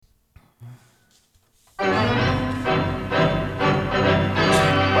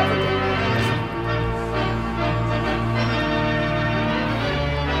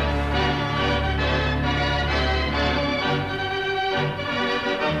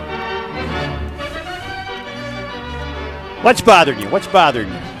What's bothering you? What's bothering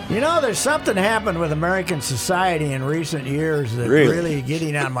you? You know, there's something happened with American society in recent years that Really?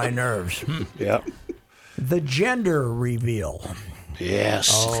 getting on my nerves. Yep. The gender reveal. Yes.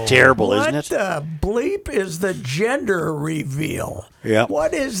 It's terrible, isn't What it? the bleep is the gender reveal? Yep.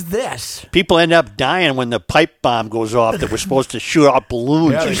 What is this? People end up dying when the pipe bomb goes off that was supposed to shoot out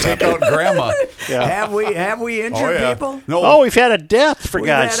balloons. Yeah, or they something. take out Grandma. Yeah. Have we injured people? No, Oh, we've had a death, for We've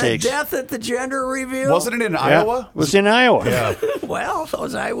God's had a sakes. death at the gender reveal? wasn't it in Yeah. Iowa? It was in Iowa. Yeah. Well,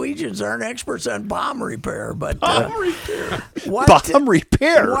 those Iowegians aren't experts on bomb repair, but what? Bomb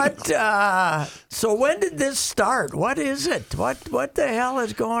repair. What? So when did this start? What is it? What the hell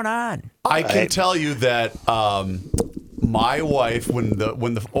is going on? I can tell you that my wife, when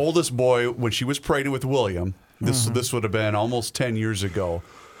the oldest boy, when she was pregnant with William, this would have been almost 10 years ago.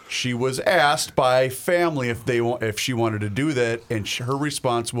 She was asked by family if she wanted to do that, and her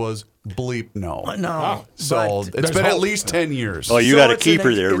response was bleep no. No. So but- it's been at least 10 years. Oh, you So got a it's an keeper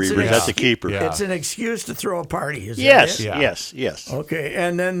ex- there, it's an Reavers. That's a ex- keeper. Yeah. It's an excuse to throw a party. Is Yes, that it? Yeah. yes. Okay,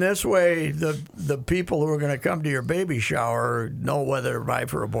 and then this way, the people who are going to come to your baby shower know whether to buy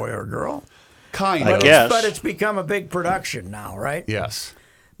for a boy or a girl. Kind I of. guess. But it's become a big production now, right? Yes.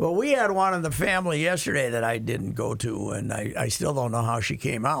 Well, we had one in the family yesterday that I didn't go to, and I still don't know how she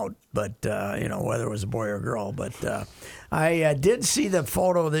came out, but, whether it was a boy or a girl. But I did see the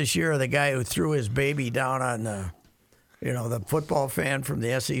photo this year of the guy who threw his baby down on the football fan from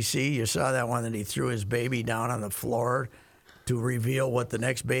the SEC. You saw that one that he threw his baby down on the floor to reveal what the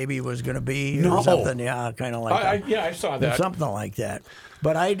next baby was going to be or No. something. Yeah, kind of like that. I saw that. Something like that.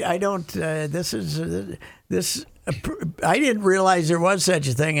 But I don't. This. I didn't realize there was such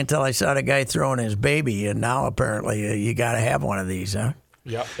a thing until I saw the guy throwing his baby, and now apparently you got to have one of these, huh?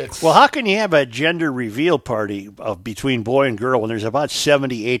 Yep. It's, Well, how can you have a gender reveal party between boy and girl when there's about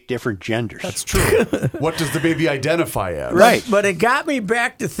 78 different genders? That's true. What does the baby identify as? Right. But it got me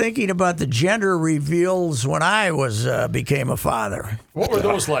back to thinking about the gender reveals when I became a father. what were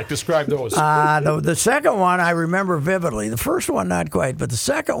those like? Describe those. The second one I remember vividly. The first one not quite, but the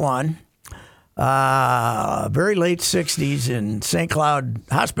second one, very late '60s in St. Cloud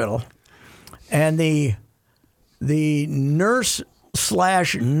Hospital, and the nurse/nun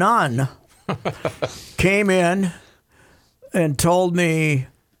came in and told me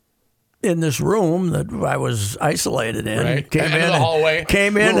in this room that I was isolated in. Right. Came End of in the and- hallway.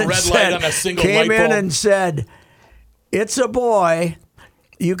 Came in Little and red said, light on a single came light in bulb. and said, "It's a boy.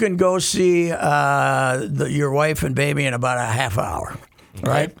 You can go see your wife and baby in about a half hour."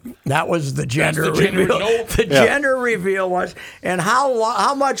 Right, that was the gender the gender- reveal. no. The gender reveal was, and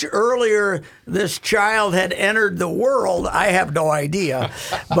how much earlier this child had entered the world, I have no idea.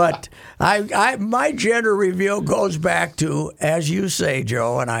 But my gender reveal goes back to, as you say,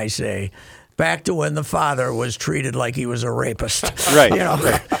 Joe, and I say, back to when the father was treated like he was a rapist. Right.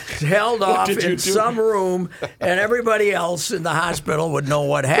 Held off did you in do? some room, and everybody else in the hospital would know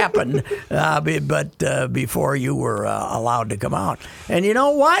what happened, but before you were allowed to come out. And you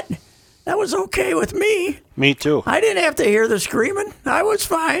know what? That was okay with me. Me too. I didn't have to hear the screaming. I was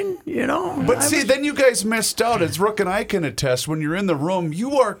fine, But see, then you guys missed out. As Rook and I can attest, when you're in the room,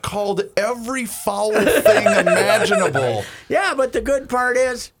 you are called every foul thing imaginable. Yeah, but the good part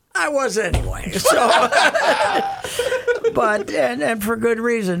is I was anyway. So, but and for good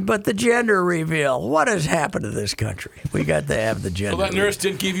reason. But the gender reveal, what has happened to this country? We got to have the gender. so that nurse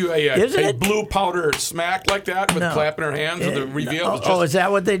didn't give you Isn't a it? blue powder smack like that with No. clapping her hands with the reveal? It was Oh, is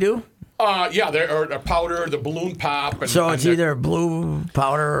that what they do? or a powder, the balloon pop. And, So and it's the- either blue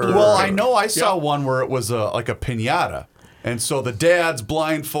powder or. Well, I know I saw one where it was like a piñata. And so the dad's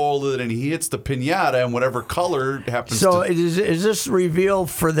blindfolded and he hits the piñata and whatever color happens So to... is this reveal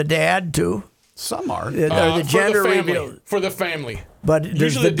for the dad too? Some are. Or the for gender the family, reveal? for the family. But does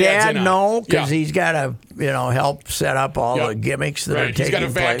Usually the dad's dad in on it. know? Because Yeah. he's got to, help set up all Yeah. the gimmicks that are Right, he's taking got to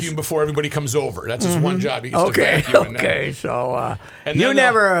place. vacuum before everybody comes over. That's his one job. He gets Okay, to vacuum. and then- okay. So And you then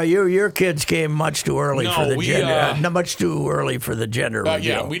never, your kids came much too early No, for the we, gender, not much too early for the gender reveal.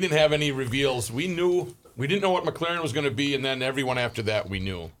 Yeah, we didn't have any reveals. We didn't know what McLaren was going to be, and then everyone after that we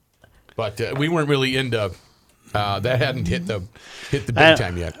knew. But we weren't really into. That hadn't hit the big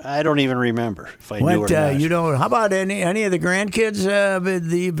time yet. I don't even remember if I knew or What not. you know? How about any of the grandkids,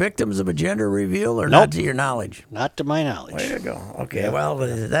 the victims of a gender reveal, or Nope. not to your knowledge? Not to my knowledge. Way to go. Okay, well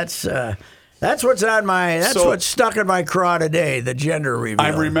that's what's on my So- what's stuck in my craw today. The gender reveal.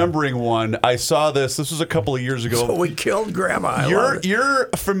 I'm remembering one. I saw this. This was a couple of years ago. So we killed Grandma. I love it. You're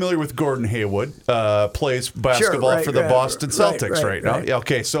familiar with Gordon Haywood, plays basketball right, for the right, Boston right, Celtics right, right now. right. Yeah,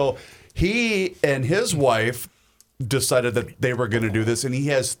 okay, so he and his wife decided that they were going to do this, and he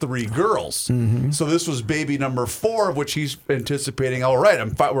has 3 girls. Mm-hmm. So this was baby number 4, of which he's anticipating. All right,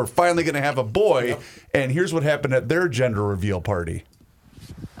 we're finally going to have a boy. And here's what happened at their gender reveal party.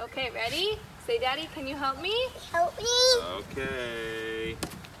 Okay, ready? Say, Daddy, can you help me? Help me. Okay.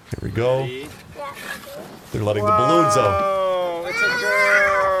 Here we go. Yeah. They're letting the balloons out. Oh, it's a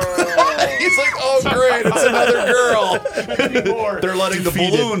girl. He's like, oh, great, it's another girl. They're letting the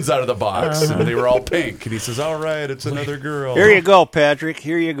balloons out of the box, and they were all pink. And he says, all right, it's another girl. Here you go, Patrick.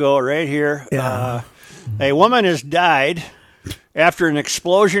 Here you go, right here. Yeah. A woman has died after an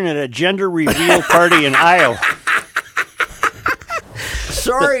explosion at a gender reveal party in Iowa.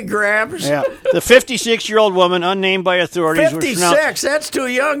 Sorry, Gramps. Yeah. The 56-year-old woman, unnamed by authorities, 56. That's too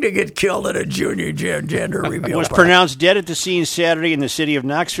young to get killed at a junior gender reveal was party. pronounced dead at the scene Saturday in the city of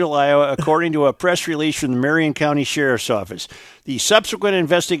Knoxville, Iowa, according to a press release from the Marion County Sheriff's Office. The subsequent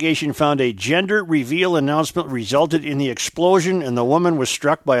investigation found a gender reveal announcement resulted in the explosion, and the woman was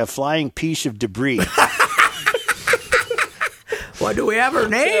struck by a flying piece of debris. What, do we have her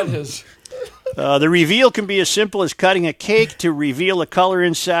name? The reveal can be as simple as cutting a cake to reveal the color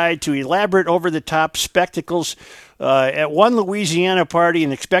inside to elaborate over-the-top spectacles. At one Louisiana party,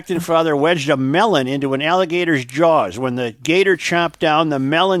 an expectant father wedged a melon into an alligator's jaws. When the gator chomped down, the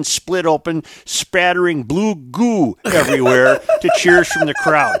melon split open, spattering blue goo everywhere to cheers from the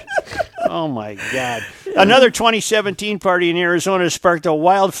crowd. Oh, my God. Another 2017 party in Arizona sparked a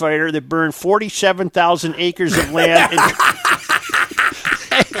wildfire that burned 47,000 acres of land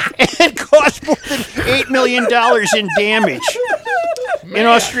and cost more than $8 million in damage. In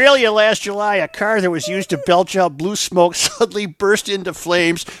Australia last July, a car that was used to belch out blue smoke suddenly burst into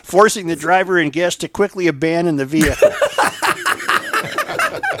flames, forcing the driver and guests to quickly abandon the vehicle.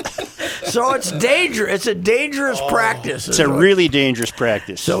 So it's dangerous. It's a dangerous practice. It's a really dangerous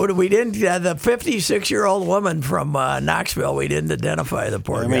practice. So we didn't. The 56-year-old woman from Knoxville. We didn't identify the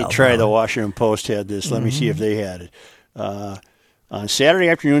poor Let gal. me try. The Washington Post had this. Let me see if they had it. On Saturday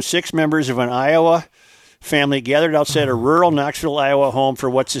afternoon, 6 members of an Iowa family gathered outside a rural Knoxville, Iowa home for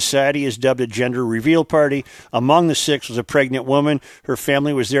what society has dubbed a gender reveal party. Among the 6 was a pregnant woman. Her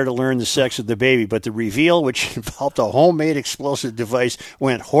family was there to learn the sex of the baby, but the reveal, which involved a homemade explosive device,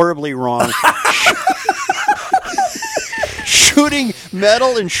 went horribly wrong. Shooting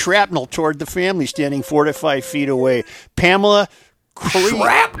metal and shrapnel toward the family standing 4 to 5 feet away. Pamela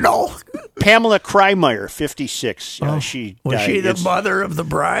Krymeyer, 56. She Was died. she the mother of the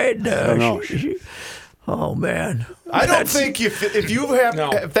bride? I don't know. Oh man! I don't think if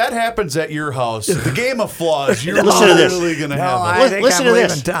that happens at your house, the game of flaws, you're Listen to this. really going to No, have I it. think Listen I'm to leaving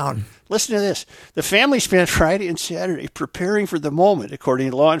this. town. Listen to this. The family spent Friday and Saturday preparing for the moment, according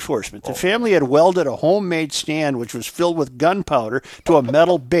to law enforcement. The family had welded a homemade stand which was filled with gunpowder to a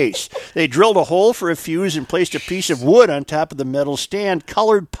metal base. They drilled a hole for a fuse and placed a piece of wood on top of the metal stand.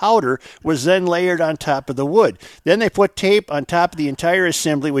 Colored powder was then layered on top of the wood. Then they put tape on top of the entire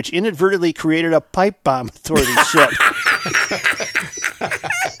assembly, which inadvertently created a pipe bomb, authorities said.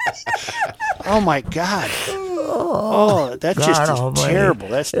 Oh, my God. Oh, that's God just almighty. terrible.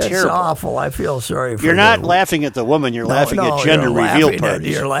 That's It's terrible. awful. I feel sorry for You're not the- laughing at the woman. You're No, laughing no, at gender you're reveal laughing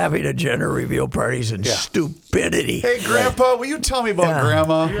parties. You're laughing at gender reveal parties and stupidity. Hey, Grandpa, will you tell me about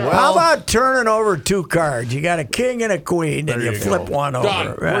Grandma? Well, How about turning over 2 cards? You got a king and a queen, and you you flip go. one Done.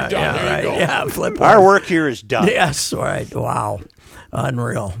 over. We're done. Yeah, There you right. go. Yeah, flip one. Our work here is done. Yes, right. Wow,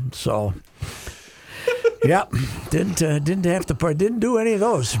 unreal. So, yep, didn't have to didn't do any of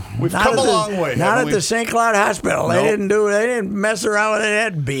those. We've Not come at a the- long way, Not haven't at we? the St. Cloud Hospital. Nope. They didn't mess around with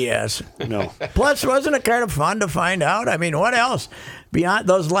that BS. No. Plus, wasn't it kind of fun to find out? I mean, what else beyond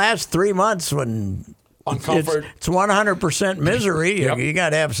those last 3 months when Uncomfort. it's 100% misery? Yep. You got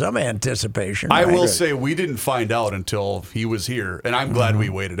to have some anticipation. I right? will say we didn't find out until he was here, and I'm glad we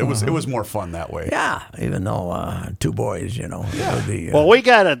waited. It was more fun that way. Yeah, even though 2 boys, it would be, Well, we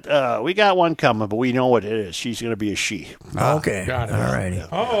got one coming, but we know what it is. She's going to be a she. okay. got it. All righty.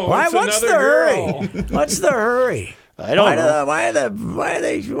 Oh, What's the hurry? What's the hurry? I don't know. Why are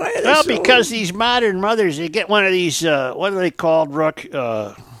they Well, so- because these modern mothers, they get one of these. What are they called, Rook?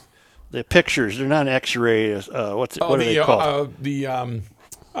 The pictures. They're not X-ray. What are they called?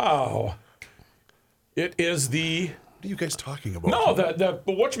 It is the What are you guys talking about? no the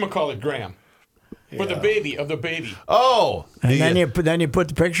whatchamacallit, Graham, for the baby of the baby. Oh, And then you put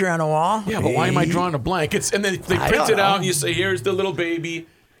the picture on the wall. Yeah, but why am I drawing a blank? It's and then they I print don't it out know. and you say, "Here's the little baby,"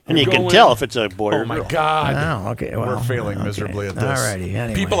 and you You're can going- tell if it's a boy or Oh my girl. God! Oh, okay. Well, We're failing miserably at this. All righty.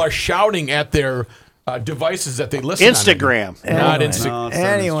 Anyway. People are shouting at their devices that they listen Instagram. on. Not Anyway. Instagram. No, it's not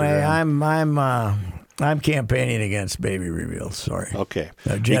Anyway, Instagram. I'm campaigning against baby reveals. Sorry. Okay.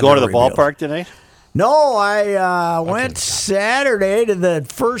 No, You gender going to the reveals. ballpark tonight? No, I went Saturday to the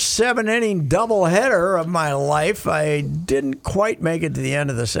first 7-inning doubleheader of my life. I didn't quite make it to the end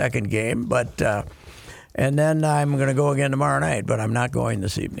of the second game, but and then I'm going to go again tomorrow night, but I'm not going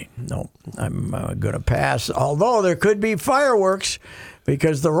this evening. No, I'm going to pass, although there could be fireworks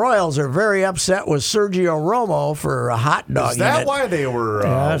because the Royals are very upset with Sergio Romo for a hot dog. Is that unit. why they were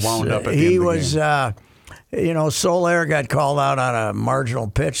wound up at the He end of the was, game? Soler got called out on a marginal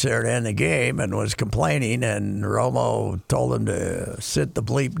pitch there to end the game and was complaining, and Romo told him to sit the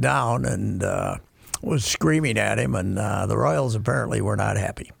bleep down and was screaming at him, and the Royals apparently were not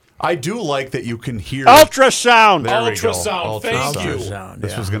happy. I do like that you can hear Ultrasound. There we go. Ultrasound. Thank you. Ultrasound,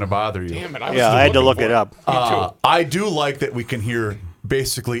 This yeah. was going to bother you. Damn it! I was Yeah, I had to looking look for it up. Me too. I do like that we can hear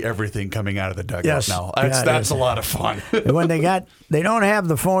basically everything coming out of the dugout Yes. now. Yeah, it That's is. a lot of fun. When they don't have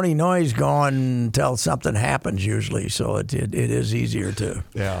the phony noise going until something happens usually, so it is easier to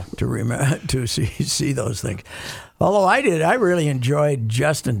remember to see those things. Although I really enjoyed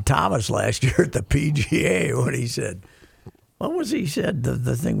Justin Thomas last year at the PGA when he said, what was he said?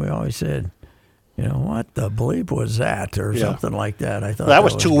 The thing we always said. You know, what the bleep was that, or something like that? I thought That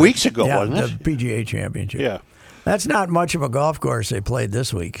was 2 weeks ago, wasn't it? The PGA Championship. Yeah. That's not much of a golf course they played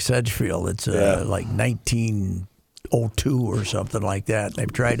this week, Sedgefield. It's like 1902 or something like that.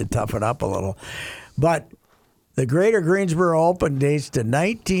 They've tried to tough it up a little. But the Greater Greensboro Open dates to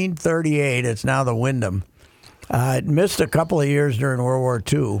 1938. It's now the Wyndham. It missed a couple of years during World War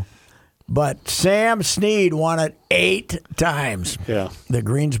II. But Sam Snead won it 8 times, the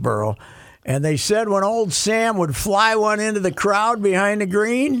Greensboro. And they said when old Sam would fly one into the crowd behind the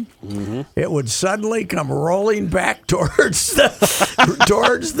green, it would suddenly come rolling back towards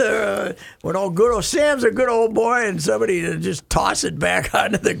the when good old Sam's a good old boy, and somebody to just toss it back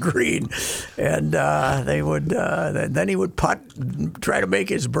onto the green, and they would then he would putt, try to make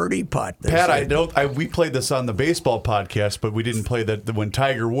his birdie putt. Pat, we played this on the baseball podcast, but we didn't play that when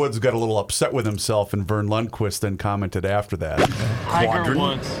Tiger Woods got a little upset with himself, and Vern Lundquist then commented after that. Tiger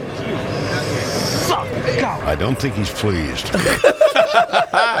Woods. I don't think he's pleased.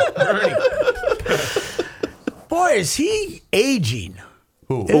 Boy, is he aging.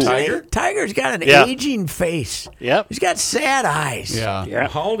 Who? Isn't Tiger? he? Tiger's got an Yeah. aging face. Yep. He's got sad eyes. Yeah.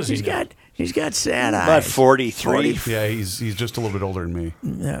 How old is he? He's got sad eyes. About 43. Yeah, he's just a little bit older than me.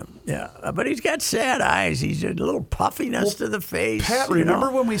 Yeah. But he's got sad eyes. He's a little puffiness to the face. Pat,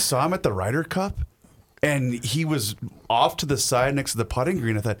 remember when we saw him at the Ryder Cup? And he was off to the side next to the putting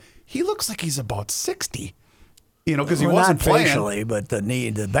green. I thought, he looks like he's about 60. You know, because he wasn't not playing. facially, but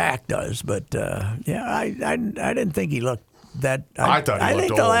the back does. But I didn't think he looked that. I thought he I looked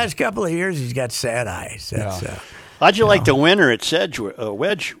think the old. last couple of years he's got sad eyes. That's, How'd you like the winner at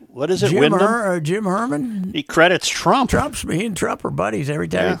Wedge? What is it, Wyndham? Jim Herman. He credits Trump. He and Trump are buddies. Every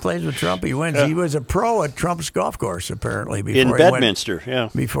time he plays with Trump, he wins. He was a pro at Trump's golf course, apparently. In Bedminster,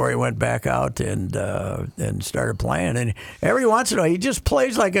 Before he went back out and started playing. And every once in a while, he just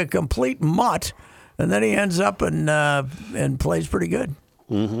plays like a complete mutt, and then he ends up and plays pretty good.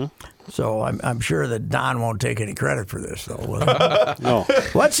 Mm-hmm. So I'm sure that Don won't take any credit for this, though. Will he? No.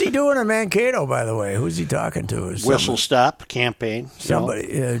 What's he doing in Mankato, by the way? Who's he talking to? Is Whistle stop campaign.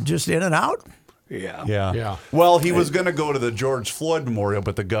 somebody just in and out? Yeah. Well, he was going to go to the George Floyd Memorial,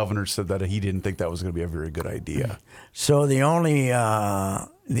 but the governor said that he didn't think that was going to be a very good idea. So the only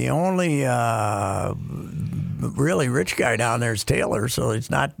really rich guy down there is Taylor. So he's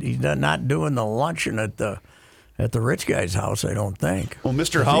not doing the luncheon at the rich guy's house, I don't think. Well,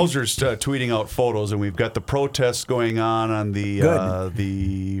 Mr. Hauser's tweeting out photos, and we've got the protests going on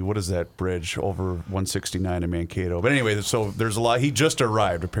the what is that bridge over 169 in Mankato. But anyway, so there's a lot. He just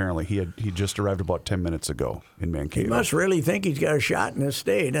arrived. Apparently, he just arrived about 10 minutes ago in Mankato. He must really think he's got a shot in this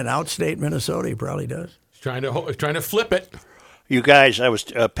state, and outstate Minnesota, he probably does. He's trying to flip it. You guys, I was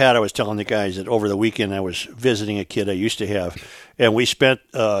telling the guys that over the weekend I was visiting a kid I used to have, and we spent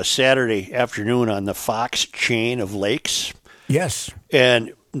Saturday afternoon on the Fox chain of lakes. Yes.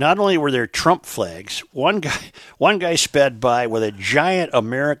 And not only were there Trump flags, one guy sped by with a giant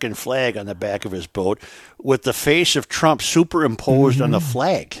American flag on the back of his boat with the face of Trump superimposed on the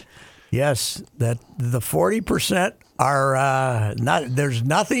flag. Yes, that the 40% are not. There's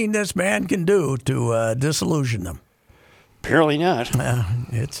nothing this man can do to disillusion them. Apparently not.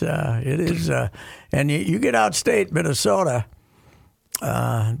 It is, and you get outstate Minnesota,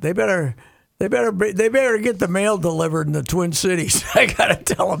 they better get the mail delivered in the Twin Cities. I gotta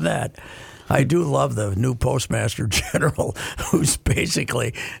tell them that. I do love the new postmaster general, who's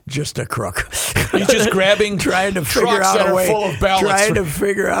basically just a crook. He's just grabbing trying to figure trucks that out a are way, full of ballots. trying to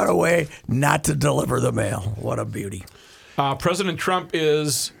figure out a way not to deliver the mail. What a beauty! President Trump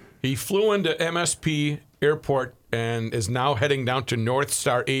is He flew into MSP Airport and is now heading down to North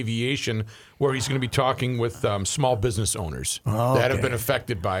Star Aviation, where he's going to be talking with small business owners that have been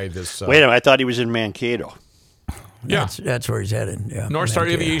affected by this. Wait a minute, I thought he was in Mankato. Yeah, That's where he's headed. Yeah, North Star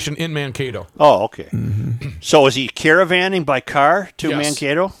Mankato. Aviation in Mankato. Oh, okay. So is he caravanning by car to Yes.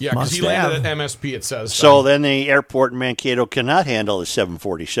 Mankato? Yeah, because he Must landed have. at MSP, it says. So then the airport in Mankato cannot handle the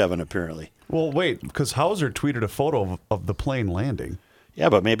 747, apparently. Well, wait, because Hauser tweeted a photo of the plane landing. Yeah,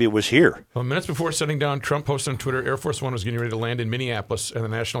 but maybe it was here. Well, minutes before setting down, Trump posted on Twitter, Air Force One was getting ready to land in Minneapolis, and the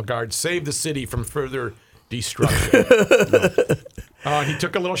National Guard saved the city from further destruction. He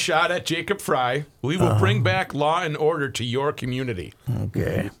took a little shot at Jacob Fry. We will bring back law and order to your community.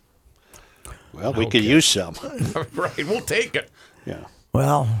 Okay. Well, we could use some. Right, we'll take it. Yeah.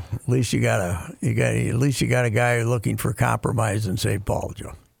 Well, at least you got a guy looking for compromise in St. Paul,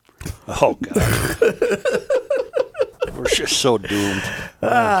 Joe. Oh, God. We're just so doomed.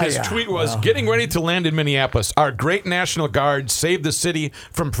 His tweet was, getting ready to land in Minneapolis. Our great National Guard saved the city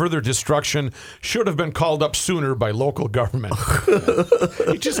from further destruction. Should have been called up sooner by local government.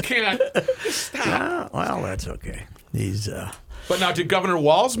 You just can't stop. Well, that's okay. He's But now, did Governor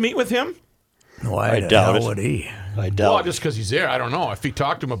Walz meet with him? why I the doubt hell it. would he? I Well, doubt. just because he's there, I don't know. If he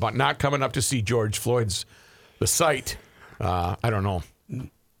talked to him about not coming up to see George Floyd's the site, I don't know.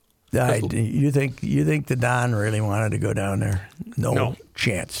 You think the Don really wanted to go down there? No.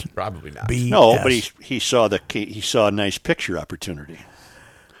 Chance. Probably not. No, but he saw a nice picture opportunity.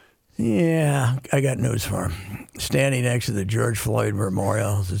 Yeah, I got news for him. Standing next to the George Floyd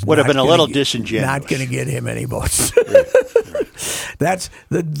Memorial is Would have not been a gonna little get- disingenuous. Not going to get him any votes. That's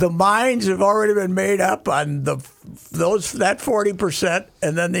the minds have already been made up on that 40%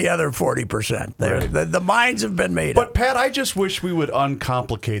 and then the other 40%. The minds have been made But up. Pat, I just wish we would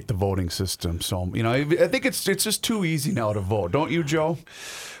uncomplicate the voting system. So I think it's just too easy now to vote, don't you, Joe?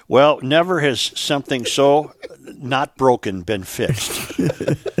 Well, never has something so not broken been fixed.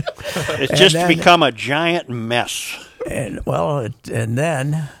 It's just then- become a giant mess. And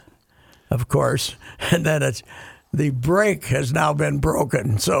then, of course, it's the brake has now been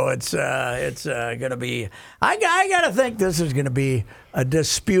broken, so it's going to be. I got to think this is going to be a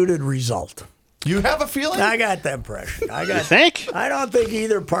disputed result. You have a feeling? I got the impression. You think? I don't think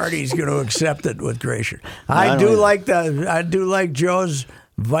either party's going to accept it with grace. I I don't do like Joe's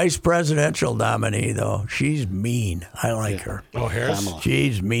vice presidential nominee, though. She's mean. I like her. Oh, Harris? Kamala.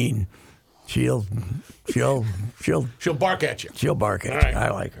 She's mean. She'll She'll bark at you. bark at All you. right.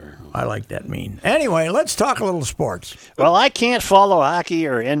 I like her. I like that mean. Anyway, let's talk a little sports. Well, I can't follow hockey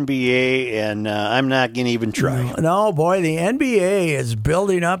or NBA, and I'm not going to even try. No, boy, the NBA is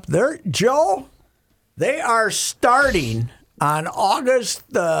building up. They are starting on August,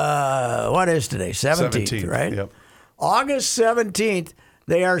 what is today? 17th, right? Yep. August 17th,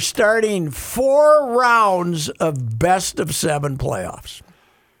 they are starting 4 rounds of best of 7 playoffs.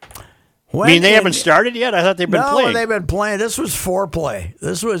 I mean, they haven't started yet? I thought they've been playing. No, they've been playing. This was foreplay.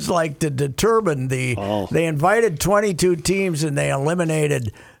 This was like to determine the. Oh. They invited 22 teams and they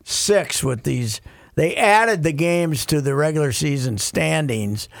eliminated 6 with these. They added the games to the regular season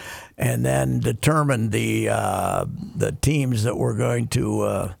standings, and then determined the teams that were going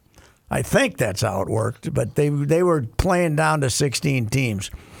to. I think that's how it worked, but they were playing down to 16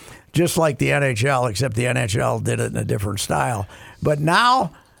 teams, just like the NHL, except the NHL did it in a different style. But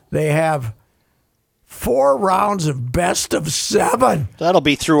now they have 4 rounds of best of 7. That'll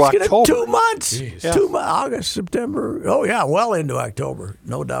be through It's gonna- October. 2 months. Yeah. 2 months. August, September. Oh, yeah, well into October.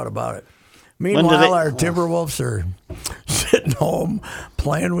 No doubt about it. do Meanwhile, they- our Timberwolves are sitting home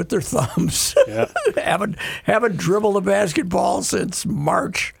playing with their thumbs. Yeah. haven't dribbled a basketball since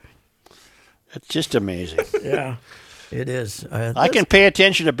March. It's just amazing. Yeah, it is. I can pay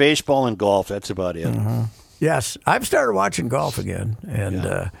attention to baseball and golf. That's about it. Yes, I've started watching golf again,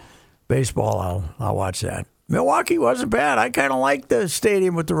 and baseball. I'll watch that. Milwaukee wasn't bad. I kind of like the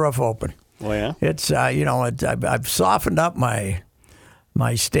stadium with the roof open. Oh, yeah? It's I've softened up my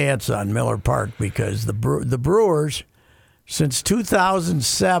stance on Miller Park because the Brewers since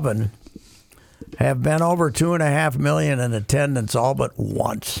 2007 have been over 2.5 million in attendance all but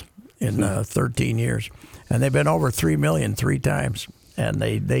once in 13 years, and they've been over 3 million 3 times. And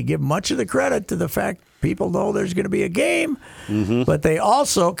they give much of the credit to the fact people know there's going to be a game, but they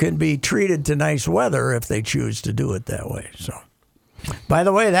also can be treated to nice weather if they choose to do it that way. So, by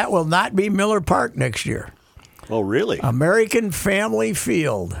the way, that will not be Miller Park next year. Oh, really? American Family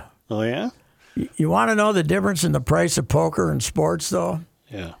Field. Oh, yeah? You want to know the difference in the price of poker and sports, though?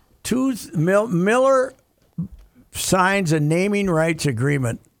 Yeah. Miller signs a naming rights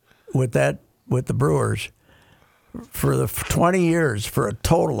agreement with the Brewers for the 20 years for a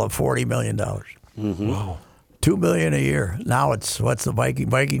total of $40 million. Wow. $2 million a year. Now it's what's the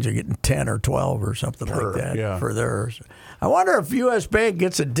Vikings are getting 10 or 12 or something like that yeah. for theirs. I wonder if U.S. Bank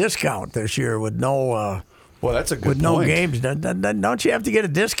gets a discount this year with no. Well, that's a good with point. no games. Don't you have to get a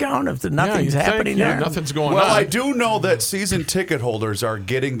discount if nothing's happening there? Nothing's going Well, on. I do know that season ticket holders are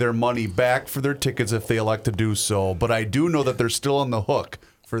getting their money back for their tickets if they elect to do so, but I do know that they're still on the hook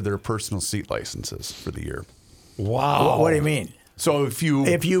for their personal seat licenses for the year. Wow. What do you mean? So if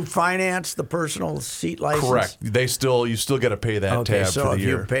you finance the personal seat license, correct, you still got to pay that Okay, tab so for the if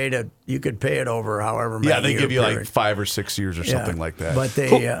year. you paid it, you could pay it over however many. Yeah, they give you period. like 5 or 6 years or something like that. But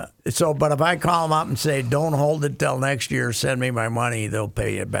but if I call them up and say, "Don't hold it till next year, send me my money," they'll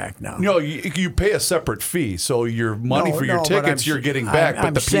pay it back now. No, you pay a separate fee, so your money for your but tickets you're getting back. I'm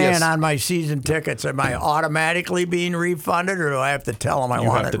but the saying PS, on my season tickets, am I automatically being refunded, or do I have to tell them I you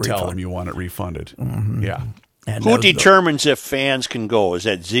want have it to tell them refunded? you want it refunded. Yeah. And Who those- determines if fans can go? Is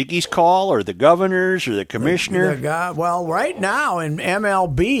that Ziggy's call or the governor's or the commissioner? Well, right now in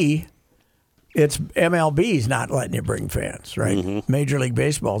MLB, MLB's not letting you bring fans, right? Mm-hmm. Major League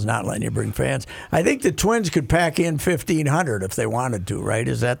Baseball's not letting you bring fans. I think the Twins could pack in 1,500 if they wanted to, right?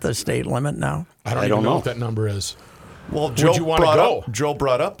 Is that the state limit now? I don't I even don't know know. what that number is. Well, Would you wanna go? Joe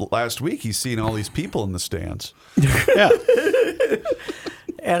brought up last week. He's seen all these people in the stands. Yeah.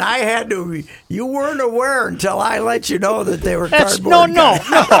 And I had to. You weren't aware until I let you know that they were That's cardboard. no.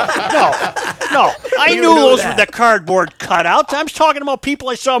 I You knew knew those that. were the cardboard cutouts. I was talking about people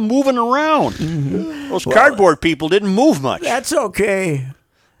I saw moving around. Those cardboard people didn't move much. That's okay.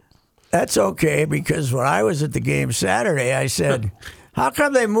 That's okay because when I was at the game Saturday, I said, "How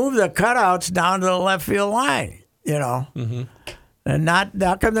come they moved the cutouts down to the left field line? You know, and not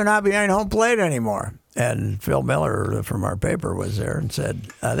how come they're not behind home plate anymore?" And Phil Miller from our paper was there and said,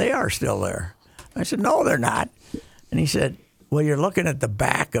 "They are still there." I said, "No, they're not." And he said, "Well, you're looking at the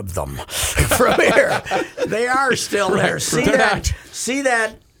back of them from here. They are still there. See They're that? not. See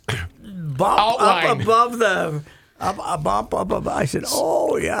that bump Outline. up above the." A bump up above. I said,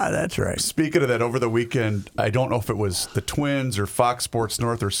 "Oh yeah, that's right." Speaking of that, over the weekend, I don't know if it was the Twins or Fox Sports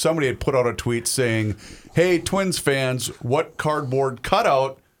North or somebody had put out a tweet saying, "Hey, Twins fans, what cardboard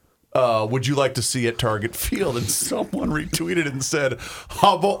cutout would you like to see at Target Field?" And someone retweeted and said,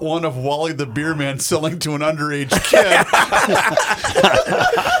 "How about one of Wally the Beer Man selling to an underage kid?"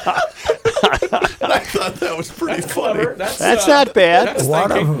 And I thought that was pretty funny. That's not bad. That's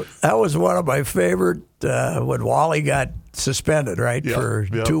thinking. That was one of my favorite when Wally got suspended, right, Yep, for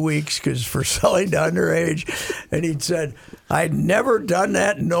yep. 2 weeks because for selling to underage, and he'd said, "I'd never done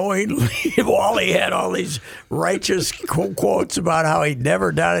that knowingly." Wally had all these righteous quotes about how he'd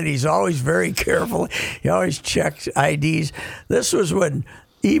never done it. He's always very careful. He always checks IDs. This was when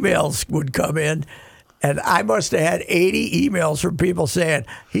emails would come in. And I must have had 80 emails from people saying,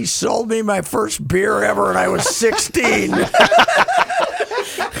 "He sold me my first beer ever and I was 16.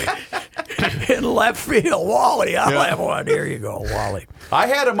 In left field. Wally, I'll have one. Here you go, Wally. I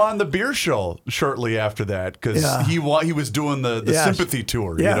had him on the beer show shortly after that because Yeah. he was doing the Yes. sympathy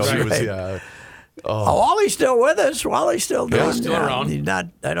tour. Yes, he was right. Oh, Wally's still with us. Wally's still doing he's still around. He's not,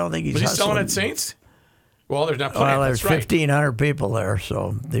 I don't think he's Was he selling hustling. at Saints? Well, there's not plenty. Well, there's That's right. 1,500 people there,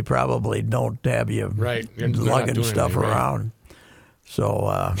 so they probably don't have you Right. They're not lugging doing stuff anything, right. around.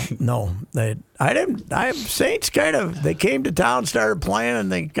 So no, Saints kind of they came to town, started playing, and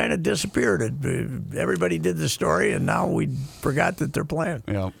they kind of disappeared. Everybody did the story, and now we forgot that they're playing.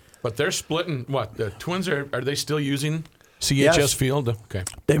 Yeah. But they're splitting. What? The Twins are they still using CHS Yes. Field? Okay.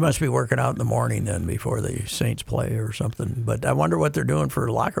 They must be working out in the morning then before the Saints play or something. But I wonder what they're doing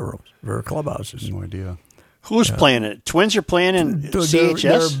for locker rooms, for clubhouses. No idea. Who's playing it? Twins are playing in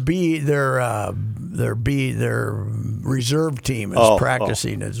CHS? Their reserve team is Oh,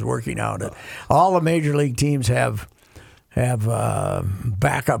 practicing, is working out. All the major league teams have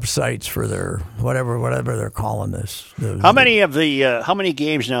backup sites for their whatever they're calling this. How many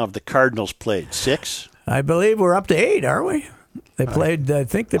games now have the Cardinals played? 6? I believe we're up to 8, aren't we? They played. I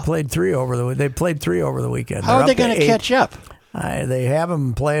think they played 3 over the. They played 3 over the weekend. How They're are they up to going to 8. catch up? They have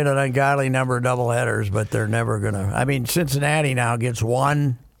them playing an ungodly number of doubleheaders, but they're never going to. I mean, Cincinnati now gets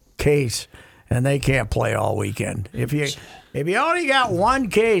one case, and they can't play all weekend. If you only got one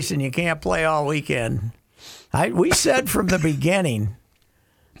case and you can't play all weekend, we said from the beginning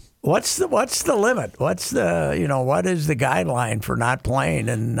What's the limit? What is the guideline for not playing?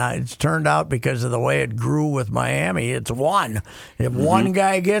 And it's turned out because of the way it grew with Miami, it's one. If one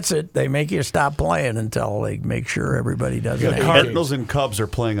guy gets it, they make you stop playing until they make sure everybody doesn't. The have it. Cardinals and Cubs are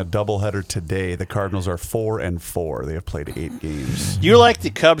playing a doubleheader today. The Cardinals are 4-4. They have played 8 games. You like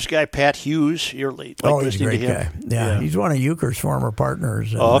the Cubs guy, Pat Hughes? You're like He's a listening great to him? guy. Yeah, he's one of Euchre's former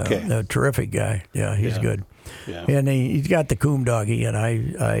partners. And, okay. A terrific guy. Yeah, he's good. Yeah. And he's got the coon doggy, and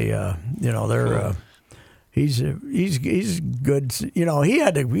he's good. He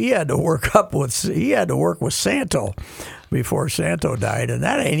had to work with Santo before Santo died, and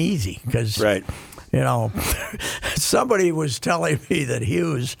that ain't easy because Right. Somebody was telling me that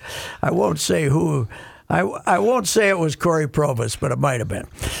Hughes, I won't say who, I won't say it was Corey Provis, but it might have been,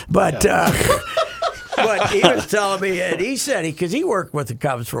 but. But he was telling me, and he said because he worked with the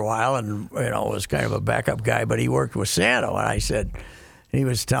Cubs for a while, and was kind of a backup guy, but he worked with Santo. And I said, he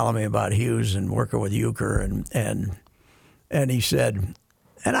was telling me about Hughes and working with Euchre, and he said,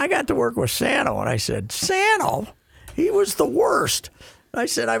 and I got to work with Santo, and I said, Santo, he was the worst. I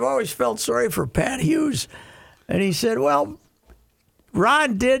said, I've always felt sorry for Pat Hughes, and he said, well,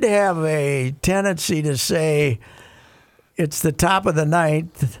 Ron did have a tendency to say it's the top of the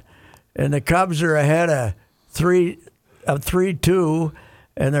ninth. And the Cubs are ahead of 3-2,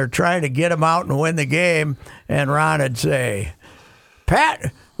 and they're trying to get him out and win the game. And Ron would say,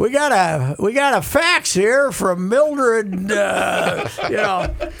 "Pat, we got a fax here from Mildred.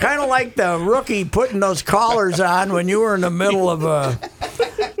 Kind of like the rookie putting those collars on when you were in the middle of a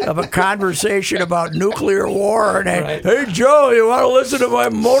conversation about nuclear war. And hey, Joe, you want to listen to my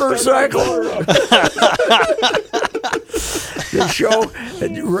motorcycle?" The show,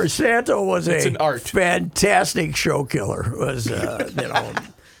 Santo was an art. fantastic show killer.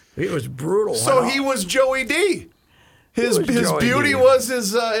 He was brutal. So he was Joey D. His Joey beauty D. was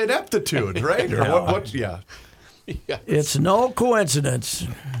his ineptitude, right? Or what? Yeah. It's no coincidence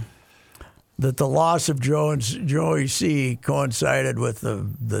that the loss of Joey C coincided with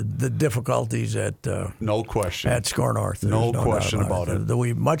the difficulties at No question. at Score North. There's No doubt question about it.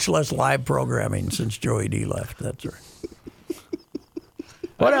 We much less live programming since Joey D left. That's right.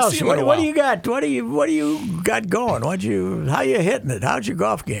 What haven't else? seen him in a What do while. you got? What do you got going? How you hitting it? How's your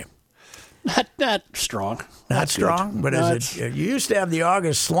golf game? Not strong. Not strong, but No, is it? You used to have the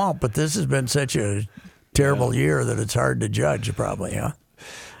August slump, but this has been such a terrible year that it's hard to judge. Probably, huh?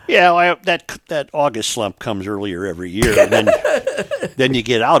 Yeah, that August slump comes earlier every year, and then you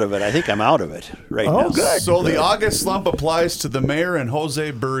get out of it. I think I'm out of it right now. Good. So the August slump applies to the mayor and Jose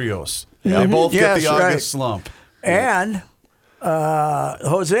Barrios. They both get the Yes, August right. slump. And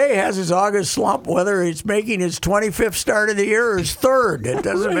Jose has his August slump, whether he's making his 25th start of the year or his third. It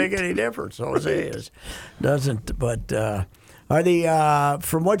doesn't make any difference. Jose doesn't. But are the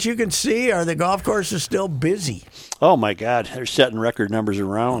from what you can see, are the golf courses still busy? Oh my God, they're setting record numbers of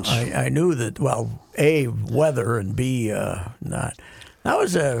rounds. I knew that. Well, A, weather, and B, not.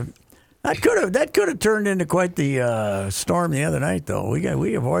 That could have turned into quite the storm the other night, though.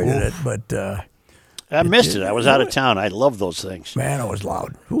 We avoided it, but. I missed it. I was out of town. I love those things. Man, it was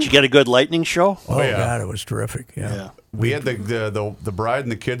loud. Did you get a good lightning show? Oh, yeah. God, it was terrific. Yeah. We had the bride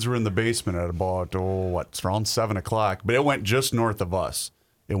and the kids were in the basement at about around 7 o'clock, but it went just north of us.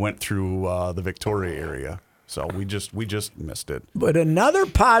 It went through the Victoria area, so we just missed it. But another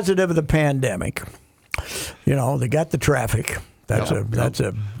positive of the pandemic, they got the traffic. That's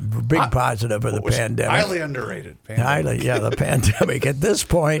a big positive of the pandemic. Highly underrated. The pandemic. At this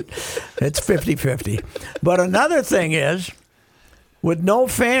point, it's 50-50. But another thing is, with no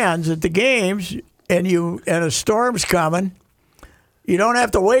fans at the games and a storm's coming, you don't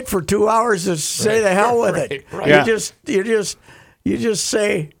have to wait for 2 hours to say the hell with it. Right. Yeah. You just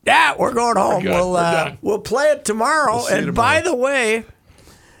say, we're going home. We're done. We'll play it tomorrow. We'll see you And tomorrow. by the way,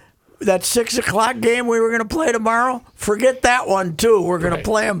 that 6 o'clock game we were going to play tomorrow, forget that one too. We're going to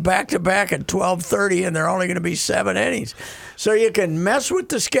play them back to back at 12:30, and they're only going to be 7 innings. So you can mess with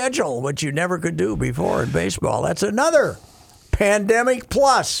the schedule, which you never could do before in baseball. That's another pandemic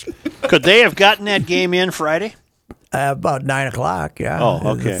plus. Could they have gotten that game in Friday? About 9 o'clock, yeah.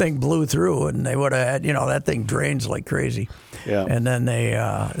 Oh, okay. The thing blew through, and they would have had, that thing drains like crazy. Yeah. And then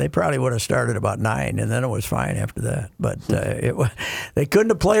they probably would have started about 9, and then it was fine after that. But they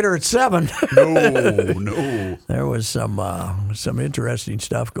couldn't have played her at 7. No. There was some interesting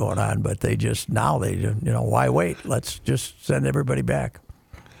stuff going on, but why wait? Let's just send everybody back.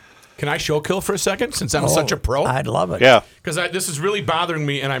 Can I show kill for a second since I'm such a pro? I'd love it. Yeah. Because this is really bothering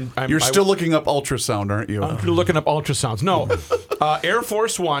me, and You're still looking up ultrasound, aren't you? I'm looking up ultrasounds. No, Air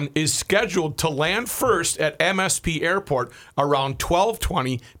Force One is scheduled to land first at MSP Airport around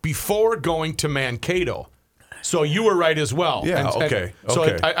 12:20 before going to Mankato. So you were right as well. Yeah, okay, So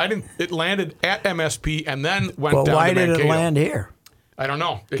okay. I didn't. It landed at MSP and then went Well, down why to did Mankato. it land here? I don't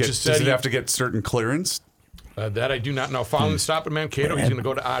know. It just said Does it have to get certain clearance? that I do not know. Following the stop at Mankato, he's going to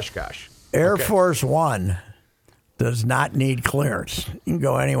go to Oshkosh. Air Okay. Force One does not need clearance. You can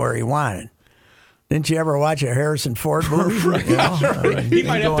go anywhere you want. Didn't you ever watch a Harrison Ford movie? You know? I mean, He you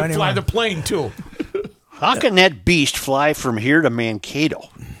might can have go to fly anywhere. the plane too. How can that beast fly from here to Mankato?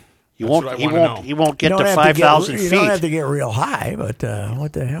 He won't. what I He wanna won't. know. He won't You get don't to have 5,000 You don't have feet. to get real high, but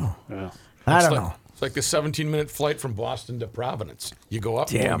what the hell? I It's don't like, know. It's like the 17-minute flight from Boston to Providence. You go up,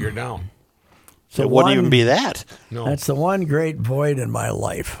 Damn. boom, you're down. So It wouldn't one- even be that. No. That's the one great void in my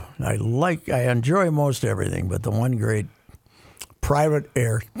life. I enjoy most everything, but the one great private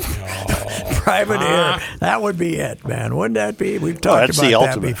air. Private air. That would be it, man. Wouldn't that be? We've talked that's about the that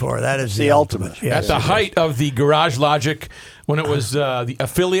ultimate. before. That is the ultimate. Yes, At the it is. height of the Garage Logic, when it was the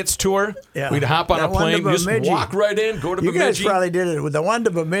affiliates tour, Yeah. we'd hop on That a one to plane, just Bemidji. walk right in, go to You guys Bemidji. probably did it. The one to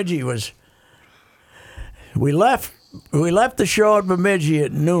Bemidji was. We left the show at Bemidji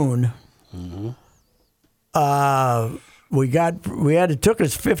at noon. It took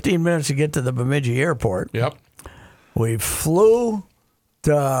us 15 minutes to get to the Bemidji airport. Yep. We flew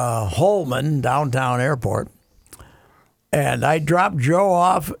to Holman, downtown airport, and I dropped Joe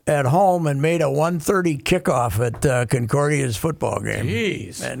off at home and made a 1:30 kickoff at Concordia's football game.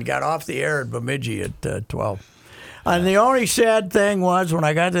 Jeez. And got off the air at Bemidji at 12. And the only sad thing was when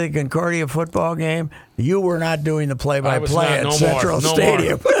I got to the Concordia football game, you were not doing the I was play-by-play not. at No more. Central No more.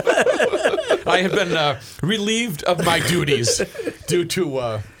 Stadium. I have been relieved of my duties due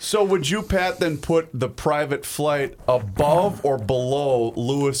to. So would you, Pat, then put the private flight above or below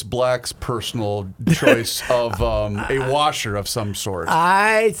Lewis Black's personal choice of a washer of some sort?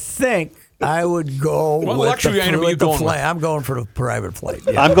 I think I would go What with luxury the, item are you with the going flight. with? I'm going for the private flight.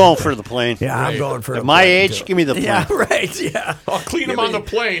 Yeah, I'm going for the plane. yeah I'm going for At the my plane, age, too. give me the plane. Yeah, right. Yeah. I'll clean him on the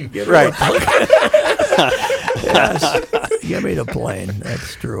plane. Right. Give me the plane.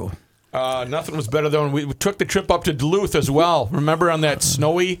 That's true. Nothing was better than when we took the trip up to Duluth as well. Remember on that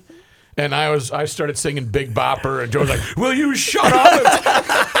snowy? And I started singing Big Bopper, and Joe was like, "Will you shut up?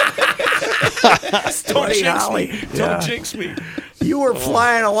 Don't Buddy jinx Holly. me! Yeah. Don't jinx me!" You were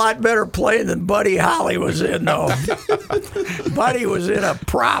flying a lot better plane than Buddy Holly was in, though. Buddy was in a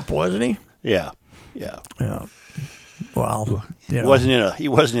prop, wasn't he? Yeah. Yeah. Yeah. Well, you know. He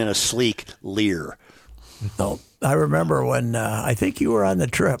wasn't in a sleek Lear. No, I remember when I think you were on the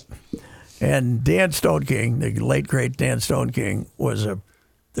trip, and Dan Stone King, the late great Dan Stone King,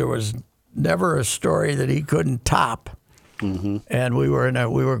 there was never a story that he couldn't top. Mm-hmm. And we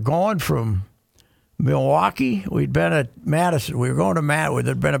were going from Milwaukee. We'd been at Madison. We were going to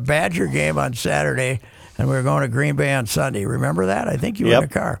There'd been a Badger game on Saturday, and we were going to Green Bay on Sunday. Remember that? I think you were in Yep.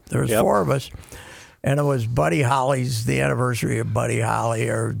 the car. There was Yep. four of us. And it was Buddy Holly's, the anniversary of Buddy Holly,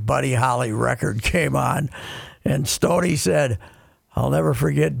 or Buddy Holly record came on. And Stoney said, I'll never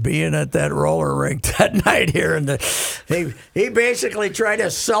forget being at that roller rink that night here. And he basically tried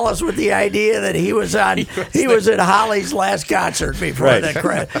to sell us with the idea that he was at Holly's last concert before Right. that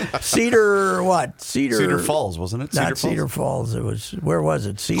crash. Cedar Falls, wasn't it? Not Cedar Falls. It was, where was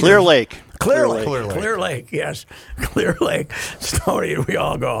it? Cedar, Clear Lake. Clear Lake. Clear Lake. Clear Lake, yes. Clear Lake. Stoney and we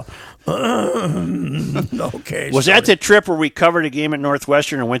all go, okay. Was Stoney. that the trip where we covered a game at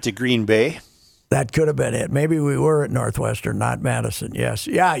Northwestern and went to Green Bay? That could have been it. Maybe we were at Northwestern, not Madison. Yes.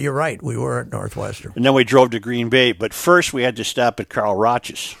 Yeah, you're right. We were at Northwestern. And then we drove to Green Bay. But first, we had to stop at Carl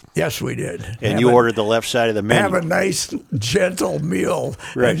Roch's. Yes, we did. And you ordered the left side of the Have menu. a nice, gentle meal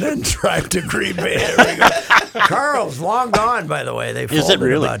Right. and then drive to Green Bay. There we go. Carl's long gone, by the way. They Is it folded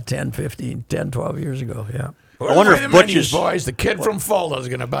really? about 10, 12 years ago. Yeah. I wonder Wait if a minute, Butch's. boys, the kid from Fulda is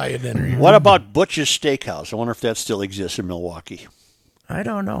going to buy you dinner. What about Butch's Steakhouse? I wonder if that still exists in Milwaukee. I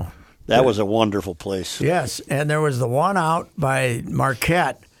don't know. That was a wonderful place. Yes, and there was the one out by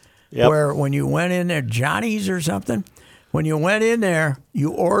Marquette Yep. where when you went in there, Johnny's or something, when you went in there,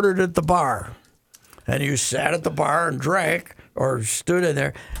 you ordered at the bar. And you sat at the bar and drank or stood in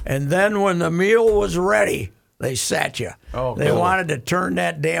there. And then when the meal was ready, they sat you. Oh, they cool. wanted to turn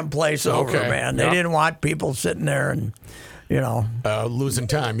that damn place over, Okay, man. They yeah. didn't want people sitting there and, you know. Losing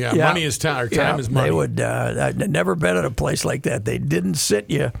time. Yeah, Yeah. money is time. Or time Yeah, is money. They would. I'd never been at a place like that. They didn't sit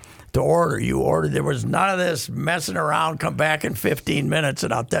you to order. You ordered. There was none of this messing around. Come back in 15 minutes,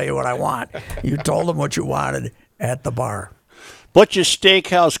 and I'll tell you what I want. You told them what you wanted at the bar. Butch's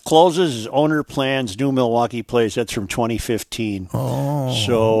Steakhouse closes. His owner plans new Milwaukee place. That's from 2015. Oh.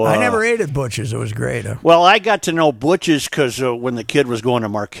 So I never ate at Butch's. It was great. Well, I got to know Butch's because when the kid was going to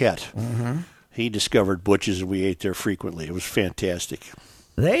Marquette, he discovered Butch's, and we ate there frequently. It was fantastic.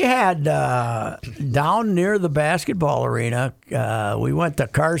 They had down near the basketball arena. We went to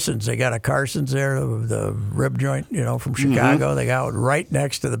Carson's. They got a Carson's there, the rib joint, from Chicago. They got right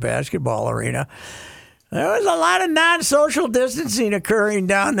next to the basketball arena. There was a lot of non-social distancing occurring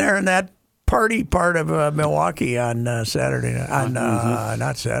down there in that party part of Milwaukee on Saturday night.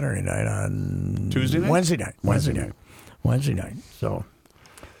 Not Saturday night, on Tuesday night? Wednesday night. So,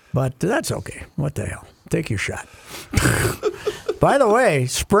 but that's okay. What the hell? Take your shot. By the way,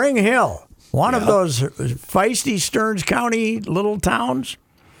 Spring Hill, one of those feisty Stearns County little towns,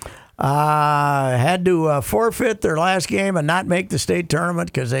 had to forfeit their last game and not make the state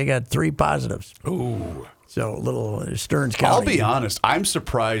tournament because they got 3 positives. Ooh. So little Stearns County. I'll be honest. I'm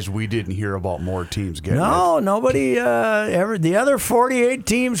surprised we didn't hear about more teams getting it. No, nobody ever. The other 48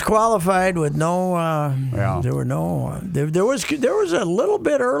 teams qualified with no. There were no. There was a little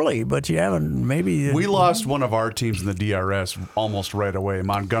bit early, but you haven't maybe. We lost one of our teams in the DRS almost right away.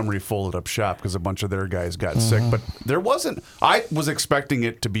 Montgomery folded up shop because a bunch of their guys got sick. But there wasn't. I was expecting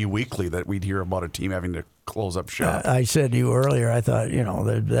it to be weekly that we'd hear about a team having to close up shop. I said to you earlier. I thought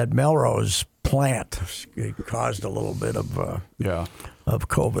that Melrose plant caused a little bit of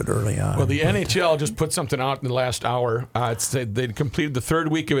COVID early on. Well, the NHL just put something out in the last hour. It said they'd completed the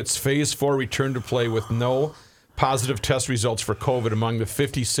 3rd week of its Phase 4 return to play with no positive test results for COVID among the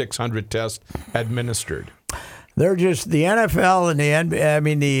 5,600 tests administered. They're just the NFL and the NBA. I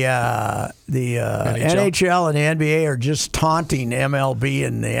mean the NHL and the NBA are just taunting MLB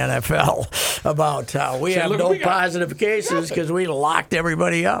and the NFL about how we have no positive cases because we locked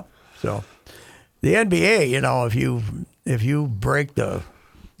everybody up. So the NBA, if you break the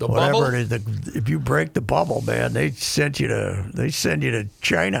whatever bubble? it is, if you break the bubble, man, they send you to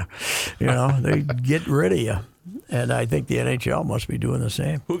China. They get rid of you. And I think the NHL must be doing the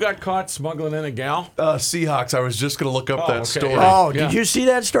same. Who got caught smuggling in a gal? Seahawks. I was just going to look up that story. Oh, did you see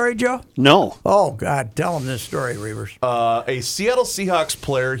that story, Joe? No. Oh, God. Tell them this story, Reavers. A Seattle Seahawks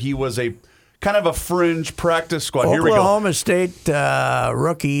player. He was a kind of a fringe practice squad. Here we go. Oklahoma State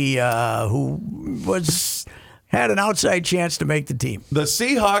rookie who had an outside chance to make the team. The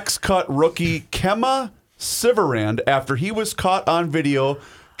Seahawks cut rookie Kemba Siverand after he was caught on video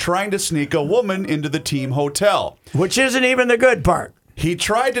trying to sneak a woman into the team hotel. Which isn't even the good part. He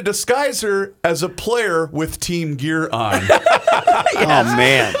tried to disguise her as a player with team gear on. Oh,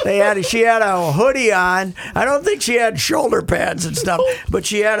 man. She had a hoodie on. I don't think she had shoulder pads and stuff, but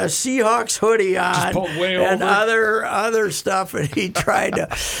she had a Seahawks hoodie on pulled way and over. other stuff. And he tried to,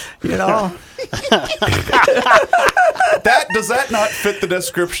 Does that not fit the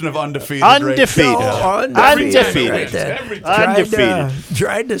description of undefeated? Undefeated. Undefeated. Undefeated. Right Undefeated.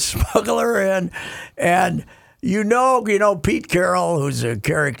 Tried to smuggle her in, and Pete Carroll, who's a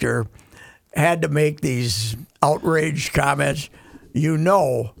character, had to make these outraged comments.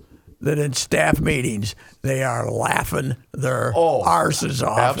 That in staff meetings they are laughing their arses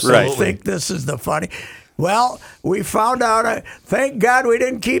off. Absolutely. They think this is the funny. Well, we found out. Thank God we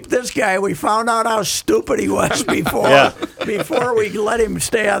didn't keep this guy. We found out how stupid he was before we let him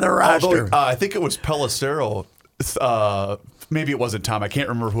stay on the roster. Although, I think it was Pelissero. Maybe it wasn't Tom. I can't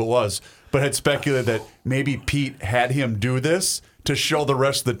remember who it was, but had speculated that maybe Pete had him do this to show the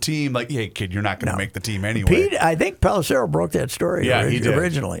rest of the team, like, hey, kid, you're not going to make the team anyway. Pete, I think Pelissero broke that story he did.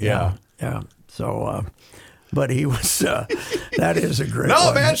 originally. Yeah. So, but he was, that is a great No,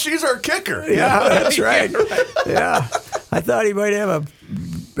 one. man, she's our kicker. Yeah, that's right. Yeah. I thought he might have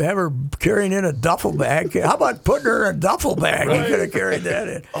her carrying in a duffel bag. How about putting her in a duffel bag? He could have carried that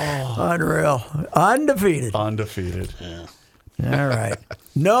in. Unreal. Undefeated. Undefeated. Yeah. All right.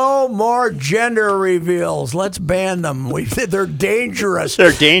 No more gender reveals. Let's ban them. They're dangerous.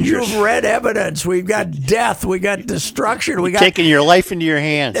 They're dangerous. You've read evidence. We've got death. We got destruction. We got Taking your life into your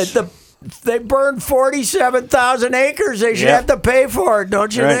hands. They burned 47,000 acres. They should have to pay for it,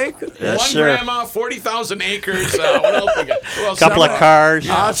 don't you Right. think? Yes, One sir. grandma, 40,000 acres. What else we got? Who else? Couple of cars.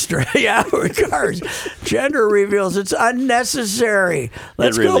 Australia, cars. Gender reveals. It's unnecessary.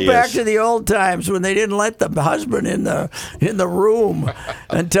 Let's really go back is. to the old times when they didn't let the husband in the room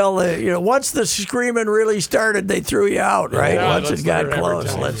until once the screaming really started, they threw you out, right? Yeah, Once let's it got let her close,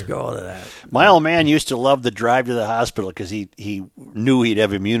 advertise. let's go to that. My old man used to love the drive to the hospital because he knew he'd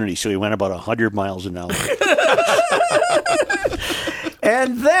have immunity, so he went about 100 miles an hour.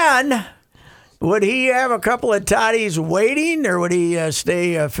 And then Would he have a couple of toddies waiting, or would he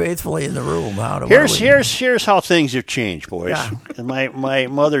stay faithfully in the room? Here's how things have changed, boys. Yeah. And my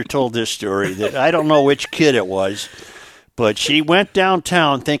mother told this story that I don't know which kid it was, but she went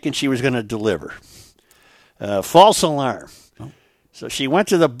downtown thinking she was going to deliver. False alarm. So she went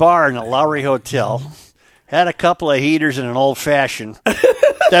to the bar in the Lowry Hotel, had a couple of heaters and an old-fashioned,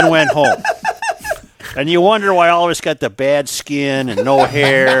 then went home. And you wonder why all of us got the bad skin and no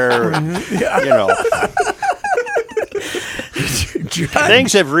hair. You know.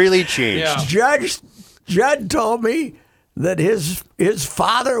 Things have really changed. Yeah. Judd told me that his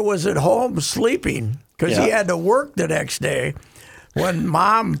father was at home sleeping because he had to work the next day. When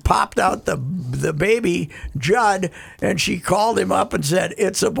Mom popped out the baby, Judd, and she called him up and said,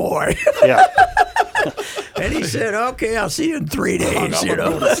 "It's a boy." Yeah. And he said, "Okay, I'll see you in 3 days." You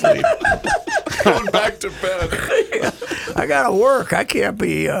know, Going back to bed. I gotta work. I can't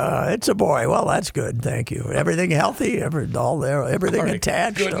be. It's a boy. Well, that's good. Thank you. Everything healthy. Everything All right,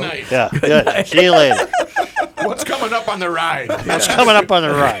 attached. Good so- night. Yeah. Good. See you later. What's coming up on the ride? What's coming up on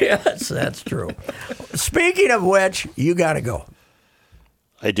the right? Yes, that's true. Speaking of which, you got to go,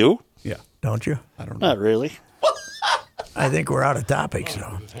 I do? Yeah. don't you? Not really. I think we're out of topics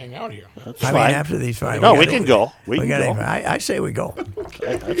now. Just hang out here. That's I fine. mean, after these 5 No, we can go. We can go. I say we go.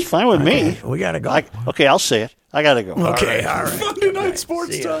 That's fine with me. We got to go. Okay, I'll say it. I got to go. Okay, all right. Monday Night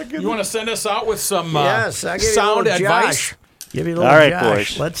Sports See ya. Talk. You want to send us out with some Yes, I'll give you sound a little advice? Josh. Give you a little All right,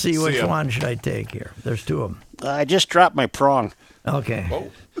 Josh. boys. Let's see which ya. one should I take here. There's two of them. I just dropped my prong. Okay. Oh.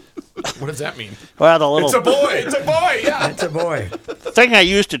 What does that mean? Well, the little It's a boy. It's a boy. Yeah. It's a boy. thing I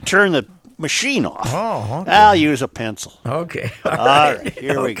used to turn the machine off. Oh, okay. I'll use a pencil. Okay. All right,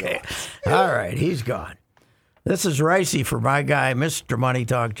 here we go. All right, he's gone. This is ricey for my guy, Mr. Money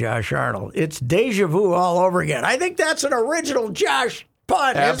Talk, Josh Arnold. It's deja vu all over again. I think that's an original Josh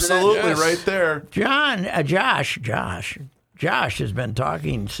pun, Absolutely, Yes. right there. Josh has been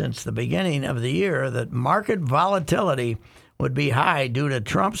talking since the beginning of the year that market volatility would be high due to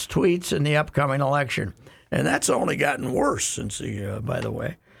Trump's tweets in the upcoming election. And that's only gotten worse since by the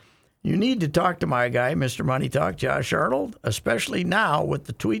way. You need to talk to my guy, Mr. Money Talk, Josh Arnold, especially now with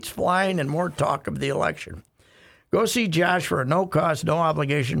the tweets flying and more talk of the election. Go see Josh for a no-cost,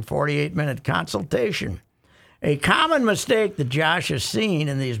 no-obligation 48-minute consultation. A common mistake that Josh has seen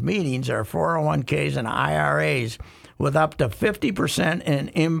in these meetings are 401ks and IRAs with up to 50% in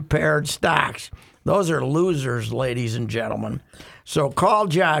impaired stocks. Those are losers, ladies and gentlemen. So call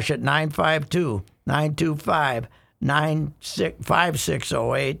Josh at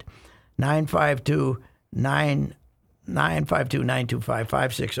 952-925-5608,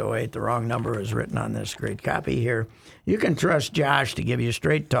 952-925-5608. The wrong number is written on this great copy here. You can trust Josh to give you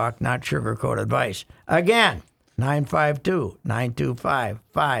straight talk, not sugarcoat advice. Again,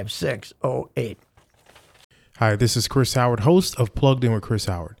 952-925-5608. Hi, this is Chris Howard, host of Plugged In with Chris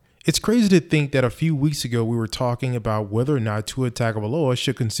Howard. It's crazy to think that a few weeks ago we were talking about whether or not Tua Tagovailoa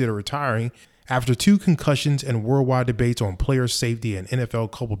should consider retiring. After 2 concussions and worldwide debates on player safety and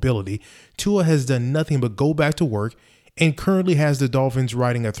NFL culpability, Tua has done nothing but go back to work and currently has the Dolphins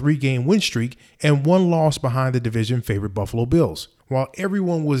riding a 3-game win streak and 1 loss behind the division favorite Buffalo Bills. While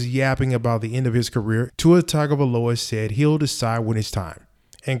everyone was yapping about the end of his career, Tua Tagovailoa said he'll decide when it's time.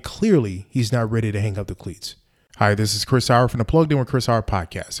 And clearly, he's not ready to hang up the cleats. Hi, this is Chris Howard from the Plugged In with Chris Howard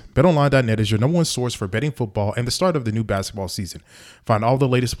podcast. BetOnline.net is your #1 source for betting football and the start of the new basketball season. Find all the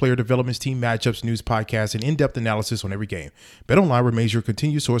latest player developments, team matchups, news, podcasts, and in-depth analysis on every game. BetOnline remains your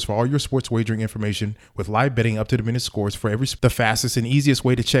continued source for all your sports wagering information with live betting, up-to-the-minute scores for the fastest and easiest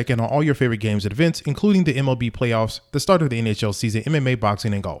way to check in on all your favorite games and events, including the MLB playoffs, the start of the NHL season, MMA,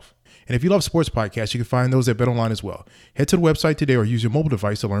 boxing, and golf. And if you love sports podcasts, you can find those at BetOnline as well. Head to the website today or use your mobile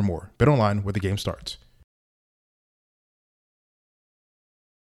device to learn more. BetOnline, where the game starts.